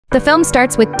The film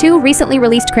starts with two recently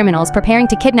released criminals preparing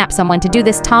to kidnap someone. To do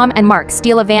this, Tom and Mark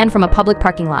steal a van from a public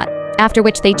parking lot, after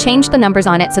which they change the numbers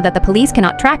on it so that the police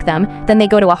cannot track them. Then they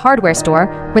go to a hardware store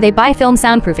where they buy film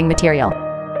soundproofing material,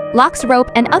 locks,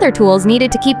 rope, and other tools needed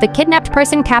to keep the kidnapped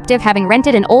person captive. Having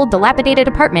rented an old, dilapidated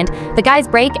apartment, the guys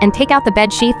break and take out the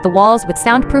bed sheath, the walls with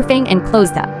soundproofing, and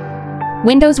close the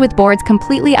windows with boards,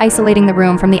 completely isolating the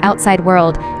room from the outside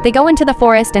world. They go into the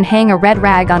forest and hang a red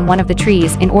rag on one of the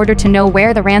trees. In order to know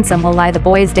where the ransom will lie, the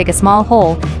boys dig a small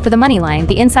hole for the money line,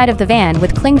 the inside of the van,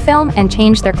 with cling film, and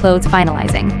change their clothes,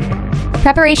 finalizing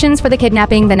preparations for the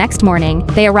kidnapping. The next morning,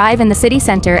 they arrive in the city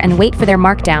center and wait for their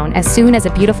markdown. As soon as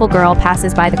a beautiful girl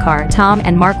passes by the car, Tom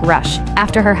and Mark rush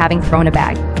after her, having thrown a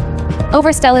bag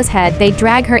over Stella's head. They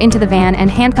drag her into the van and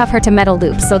handcuff her to metal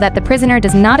loops so that the prisoner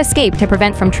does not escape. To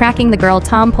prevent from tracking the girl,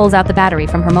 Tom pulls out the battery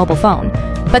from her mobile phone,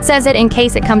 but says it in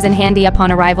case it comes in handy.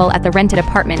 Upon arrival at the rented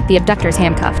apartment, the abductors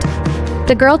handcuffed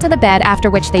the girl to the bed, after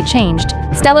which they changed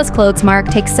Stella's clothes. Mark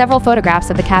takes several photographs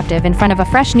of the captive in front of a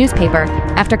fresh newspaper.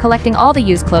 After collecting all the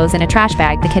used clothes in a trash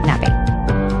bag, the kidnapping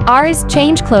Rs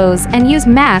change clothes and use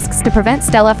masks to prevent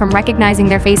Stella from recognizing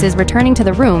their faces. Returning to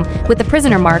the room with the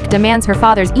prisoner, Mark demands her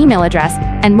father's email address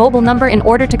and mobile number in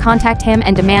order to contact him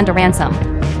and demand a ransom.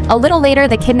 A little later,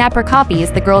 the kidnapper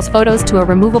copies the girl's photos to a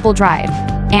removable drive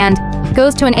and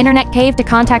goes to an internet cave to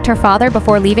contact her father.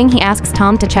 Before leaving, he asks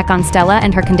Tom to check on Stella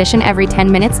and her condition every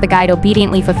 10 minutes. The guide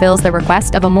obediently fulfills the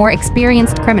request of a more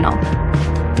experienced criminal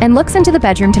and looks into the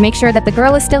bedroom to make sure that the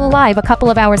girl is still alive. A couple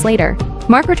of hours later,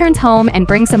 Mark returns home and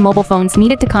brings some mobile phones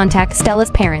needed to contact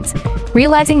Stella's parents.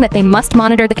 Realizing that they must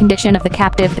monitor the condition of the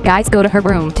captive, the guys go to her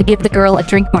room to give the girl a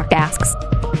drink. Mark asks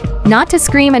not to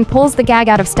scream and pulls the gag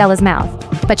out of Stella's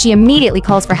mouth, but she immediately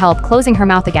calls for help, closing her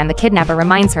mouth again. The kidnapper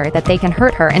reminds her that they can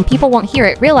hurt her and people won't hear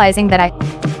it. Realizing that it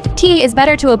is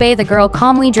better to obey, the girl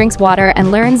calmly drinks water and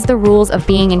learns the rules of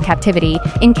being in captivity.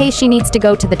 In case she needs to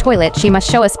go to the toilet, she must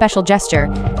show a special gesture,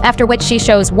 after which she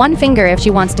shows one finger if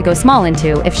she wants to go small and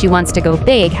two if she wants to go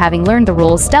big. Having learned the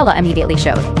rules, Stella immediately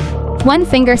shows one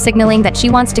finger, signaling that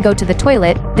she wants to go to the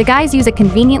toilet. The guys use a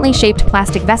conveniently shaped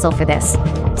plastic vessel for this,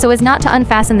 so as not to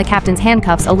unfasten the captain's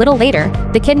handcuffs. A little later,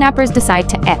 the kidnappers decide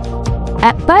to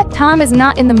but Tom is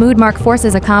not in the mood. Mark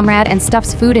forces a comrade and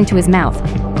stuffs food into his mouth.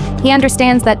 He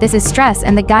understands that this is stress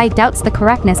and the guy doubts the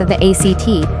correctness of the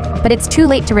ACT, but it's too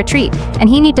late to retreat, and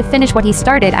he needs to finish what he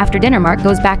started. After dinner, Mark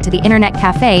goes back to the internet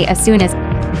cafe. As soon as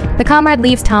the comrade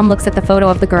leaves, Tom looks at the photo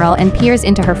of the girl and peers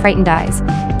into her frightened eyes.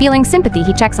 Feeling sympathy,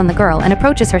 he checks on the girl and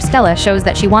approaches her. Stella shows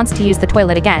that she wants to use the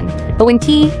toilet again, but when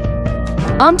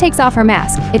takes off her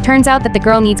mask, it turns out that the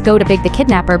girl needs go to big. The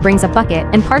kidnapper brings a bucket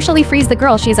and partially frees the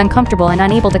girl. She is uncomfortable and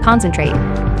unable to concentrate,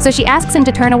 so she asks him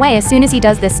to turn away. As soon as he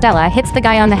does this, Stella hits the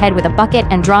guy on the head with a bucket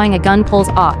and, drawing a gun, pulls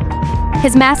off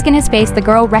his mask in his face. The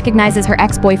girl recognizes her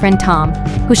ex-boyfriend Tom,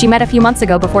 who she met a few months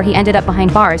ago before he ended up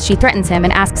behind bars. She threatens him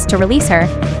and asks to release her,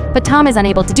 but Tom is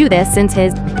unable to do this since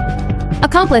his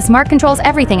accomplice Mark controls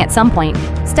everything. At some point,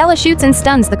 Stella shoots and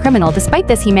stuns the criminal. Despite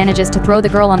this, he manages to throw the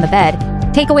girl on the bed,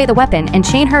 take away the weapon, and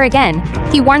chain her again.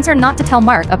 He warns her not to tell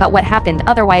Mark about what happened,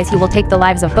 otherwise he will take the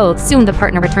lives of both. Soon the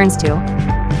partner returns to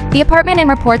the apartment and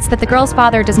reports that the girl's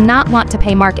father does not want to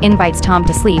pay. Mark invites Tom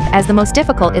to sleep, as the most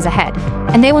difficult is ahead,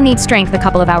 and they will need strength. A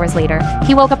couple of hours later,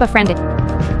 he woke up a friend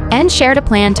and shared a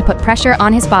plan to put pressure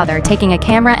on his father. Taking a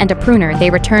camera and a pruner, they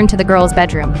return to the girl's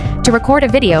bedroom to record a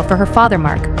video for her father.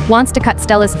 Mark wants to cut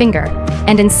Stella's finger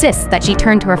and insists that she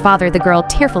turn to her father. The girl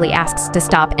tearfully asks to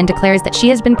stop and declares that she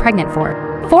has been pregnant for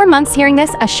 4 months. Hearing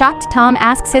this, a shocked Tom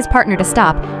asks his partner to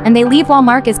stop, and they leave. While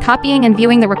Mark is copying and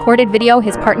viewing the recorded video,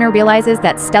 his partner realizes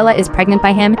that Stella is pregnant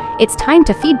by him. It's time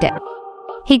to feed it.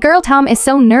 Tom is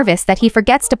so nervous that he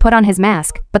forgets to put on his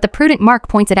mask, but the prudent Mark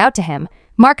points it out to him.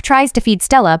 Mark tries to feed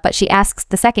Stella, but she asks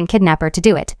the second kidnapper to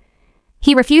do it.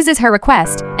 He refuses her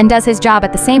request and does his job.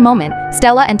 At the same moment,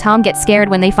 Stella and Tom get scared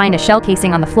when they find a shell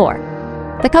casing on the floor.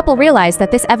 The couple realize that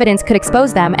this evidence could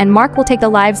expose them, and Mark will take the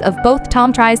lives of both.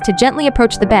 Tom tries to gently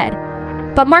approach the bed,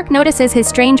 but Mark notices his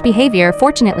strange behavior.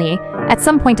 Fortunately, at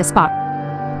some point a spot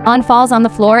falls on the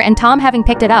floor, and Tom, having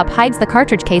picked it up, hides the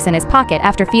cartridge case in his pocket.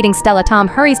 After feeding Stella, Tom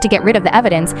hurries to get rid of the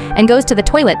evidence and goes to the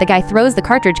toilet. The guy throws the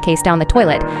cartridge case down the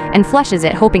toilet and flushes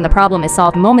it, hoping the problem is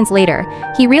solved. Moments later,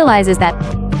 he realizes that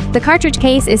the cartridge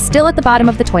case is still at the bottom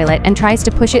of the toilet and tries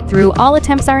to push it through. All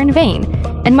attempts are in vain,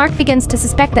 and Mark begins to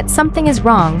suspect that something is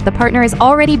wrong. The partner is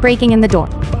already breaking in the door.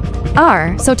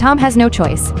 So Tom has no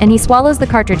choice, and he swallows the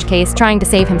cartridge case, trying to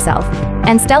save himself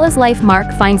and Stella's life.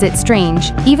 Mark finds it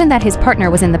strange, even that his partner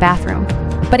was in the bathroom.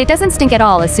 But it doesn't stink at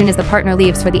all. As soon as the partner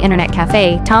leaves for the internet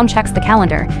cafe, Tom checks the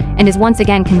calendar and is once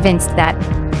again convinced that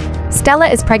Stella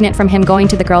is pregnant from him going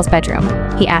to the girl's bedroom.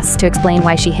 He asks to explain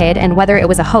why she hid and whether it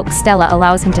was a hoax. Stella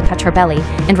allows him to touch her belly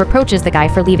and reproaches the guy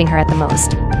for leaving her at the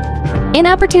most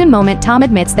inopportune moment. Tom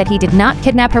admits that he did not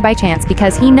kidnap her by chance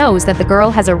because he knows that the girl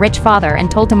has a rich father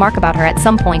and told to Mark about her at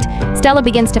some point. Stella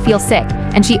begins to feel sick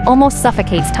and she almost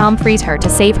suffocates. Tom frees her to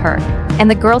save her, and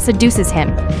the girl seduces him.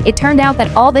 It turned out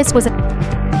that all this was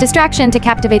a distraction to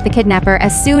captivate the kidnapper.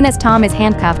 As soon as Tom is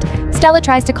handcuffed, Stella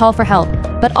tries to call for help,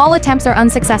 but all attempts are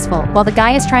unsuccessful. While the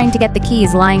guy is trying to get the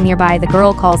keys lying nearby, the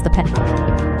girl calls the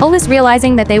police.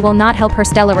 Realizing that they will not help her,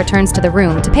 Stella returns to the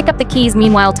room to pick up the keys.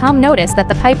 Meanwhile, Tom noticed that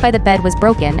the pipe by the bed was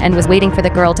broken and was waiting for the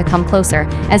girl to come closer.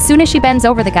 As soon as she bends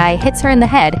over, the guy hits her in the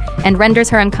head and renders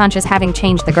her unconscious, having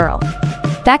changed the girl.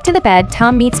 Back to the bed,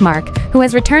 Tom meets Mark, who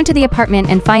has returned to the apartment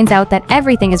and finds out that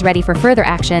everything is ready for further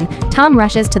action. Tom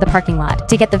rushes to the parking lot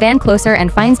to get the van closer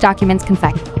and finds documents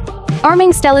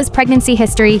confirming Stella's pregnancy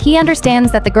history. He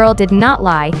understands that the girl did not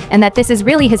lie and that this is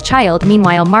really his child.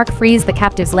 Meanwhile, Mark frees the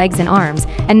captive's legs and arms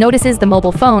and notices the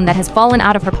mobile phone that has fallen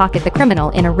out of her pocket. The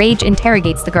criminal, in a rage,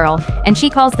 interrogates the girl, and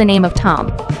she calls the name of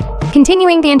Tom.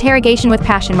 Continuing the interrogation with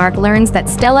passion, Mark learns that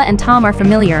Stella and Tom are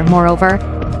familiar. Moreover,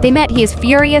 they met. He is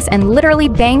furious and literally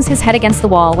bangs his head against the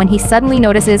wall when he suddenly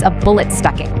notices a bullet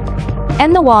stuck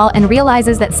in the wall and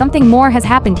realizes that something more has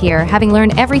happened here. Having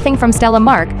learned everything from Stella,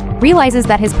 Mark realizes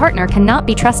that his partner cannot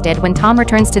be trusted. When Tom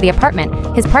returns to the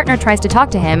apartment, his partner tries to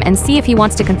talk to him and see if he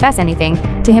wants to confess anything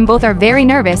to him. Both are very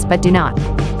nervous but do not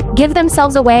give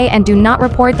themselves away and do not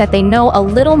report that they know a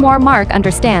little more. Mark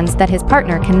understands that his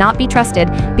partner cannot be trusted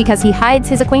because he hides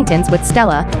his acquaintance with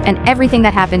Stella and everything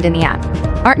that happened in the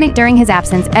apartment during his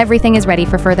absence. Everything is ready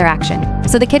for further action.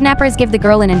 So the kidnappers give the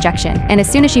girl an injection, and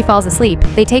as soon as she falls asleep,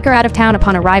 they take her out of town.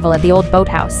 Upon arrival at the old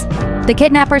boathouse, the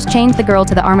kidnappers change the girl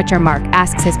to the armature. Mark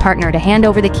asks his partner to hand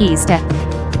over the keys to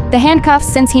the handcuffs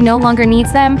since he no longer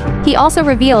needs them. He also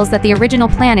reveals that the original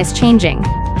plan is changing.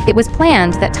 It was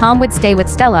planned that Tom would stay with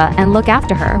Stella and look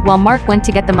after her while Mark went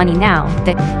to get the money. Now,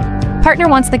 the partner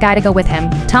wants the guy to go with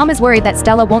him. Tom is worried that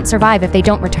Stella won't survive if they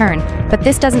don't return, but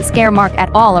this doesn't scare Mark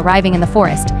at all. Arriving in the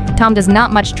forest, Tom does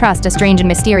not much trust a strange and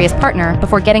mysterious partner.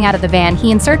 Before getting out of the van,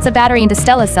 he inserts a battery into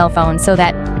Stella's cell phone so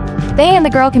that they and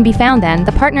the girl can be found. Then,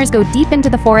 the partners go deep into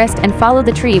the forest and follow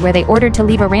the tree where they ordered to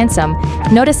leave a ransom.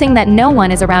 Noticing that no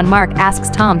one is around, Mark asks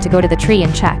Tom to go to the tree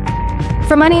and check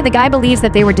for money. The guy believes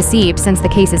that they were deceived since the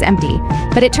case is empty,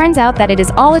 but it turns out that it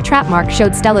is all a trap. Mark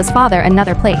showed Stella's father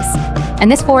another place, and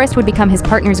this forest would become his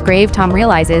partner's grave. Tom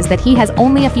realizes that he has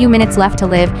only a few minutes left to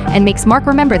live and makes Mark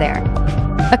remember their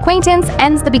acquaintance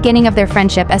ends the beginning of their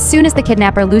friendship. As soon as the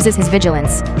kidnapper loses his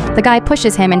vigilance, the guy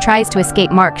pushes him and tries to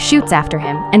escape. Mark shoots after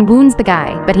him and wounds the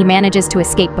guy, but he manages to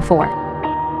escape before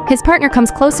his partner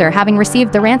comes closer. Having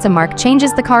received the ransom, Mark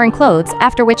changes the car and clothes,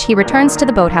 after which he returns to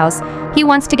the boathouse. He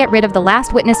wants to get rid of the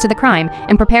last witness to the crime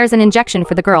and prepares an injection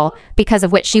for the girl, because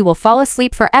of which she will fall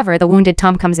asleep forever. The wounded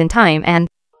Tom comes in time and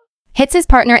hits his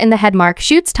partner in the head. Mark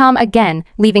shoots Tom again,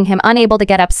 leaving him unable to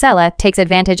get up. Stella takes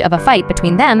advantage of a fight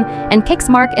between them and kicks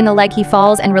Mark in the leg. He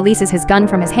falls and releases his gun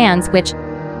from his hands, which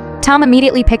Tom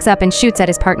immediately picks up and shoots at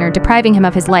his partner, depriving him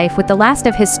of his life. With the last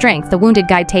of his strength, the wounded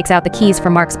guy takes out the keys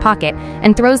from Mark's pocket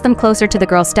and throws them closer to the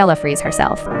girl. Stella frees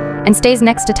herself and stays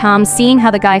next to Tom, seeing how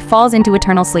the guy falls into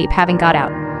eternal sleep. Having got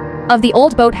out of the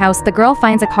old boathouse, the girl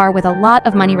finds a car with a lot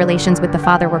of money. Relations with the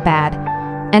father were bad,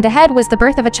 and ahead was the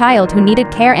birth of a child who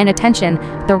needed care and attention.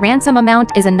 The ransom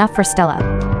amount is enough for Stella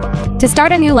to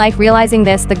start a new life. Realizing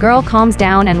this, the girl calms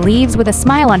down and leaves with a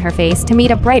smile on her face to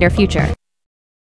meet a brighter future.